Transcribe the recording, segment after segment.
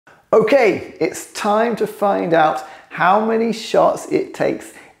Okay, it's time to find out how many shots it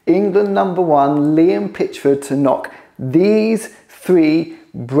takes England #1 Liam Pitchford to knock these 3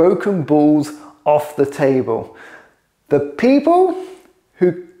 broken balls off the table. The people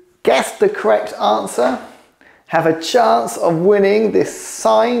who guessed the correct answer have a chance of winning this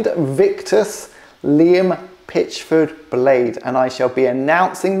signed Victus Liam Pitchford blade, and I shall be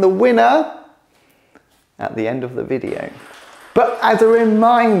announcing the winner at the end of the video. But as a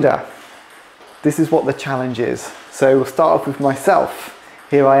reminder, this is what the challenge is. So we'll start off with myself.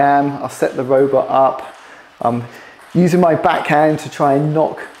 Here I am, I'll set the robot up. I'm using my backhand to try and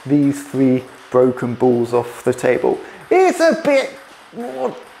knock these 3 broken balls off the table. It's a bit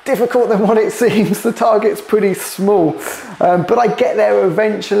more difficult than what it seems. The target's pretty small, but I get there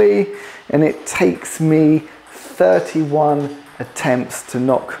eventually, and it takes me 31 attempts to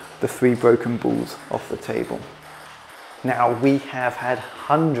knock the 3 broken balls off the table. Now, we have had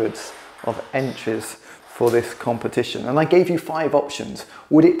hundreds of entries for this competition, and I gave you 5 options.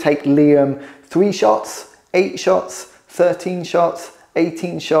 Would it take Liam 3 shots, 8 shots, 13 shots,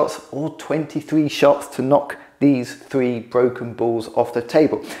 18 shots, or 23 shots to knock these 3 broken balls off the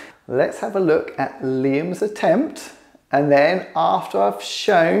table? Let's have a look at Liam's attempt, and then after I've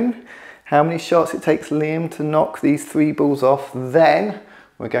shown how many shots it takes Liam to knock these 3 balls off, then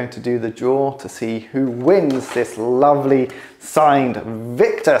we're going to do the draw to see who wins this lovely signed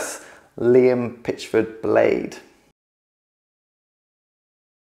Victus Liam Pitchford blade.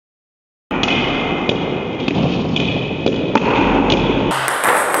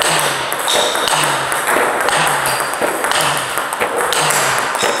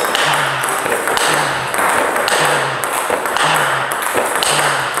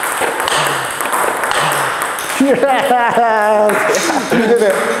 Yes! You did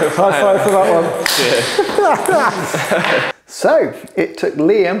it. High five for that one. So, it took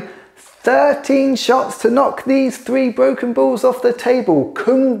Liam 13 shots to knock these 3 broken balls off the table.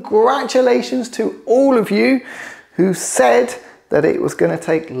 Congratulations to all of you who said that it was going to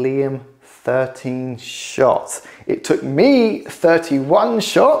take Liam 13 shots. It took me 31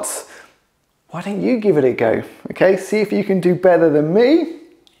 shots. Why don't you give it a go? Okay, see if you can do better than me.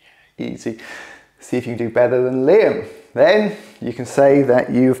 Easy. See if you can do better than Liam. Then you can say that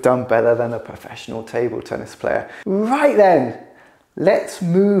you've done better than a professional table tennis player. Right then, let's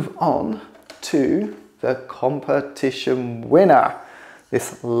move on to the competition winner.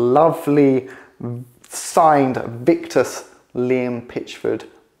 This lovely signed Victus Liam Pitchford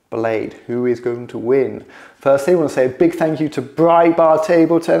blade. Who is going to win? Firstly, I want to say a big thank you to Bry Bar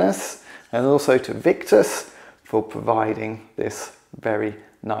Table Tennis and also to Victus for providing this very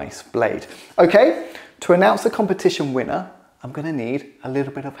nice blade. Okay, to announce the competition winner, I'm going to need a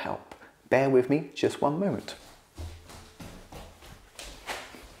little bit of help. Bear with me just one moment.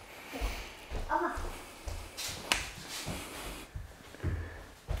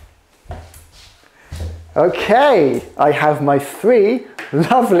 Okay, I have my 3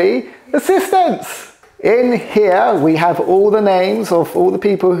 lovely assistants. In here we have all the names of all the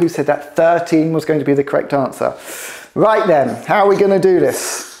people who said that 13 was going to be the correct answer. Right then, how are we going to do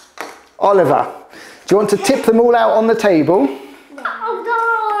this? Oliver, do you want to tip them all out on the table?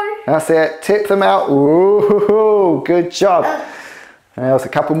 Oh no! That's it, tip them out. Ooh, good job. There's a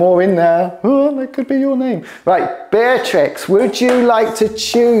couple more in there. Oh, that could be your name. Right, Beatrix, would you like to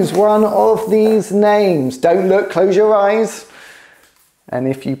choose one of these names? Don't look, close your eyes. And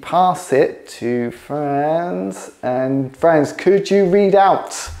if you pass it to Franz, and Franz, could you read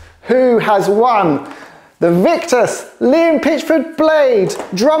out who has won the Victus Liam Pitchford blade?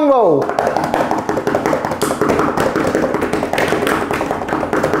 Drum roll.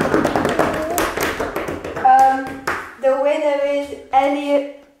 The winner is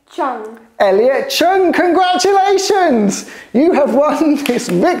Elliot Chung. Elliot Chung, congratulations! You have won this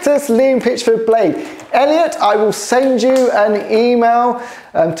Victus Liam Pitchford blade. Elliot, I will send you an email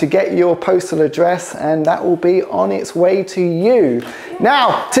to get your postal address, and that will be on its way to you.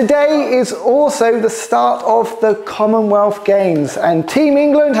 Now, today is also the start of the Commonwealth Games, and Team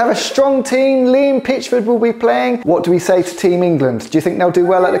England have a strong team. Liam Pitchford will be playing. What do we say to Team England? Do you think they'll do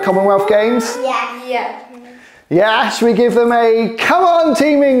well at the Commonwealth Games? Yeah. Yeah. Yeah, should we give them a come on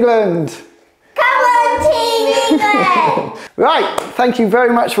Team England? Come on Team England! Right, thank you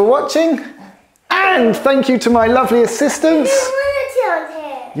very much for watching, and thank you to my lovely assistants.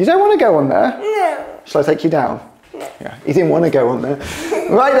 You don't want to go on there? No. Shall I take you down? No. Yeah, he didn't want to go on there.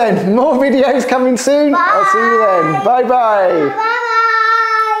 Right then, more videos coming soon. Bye. I'll see you then. Bye bye. Bye.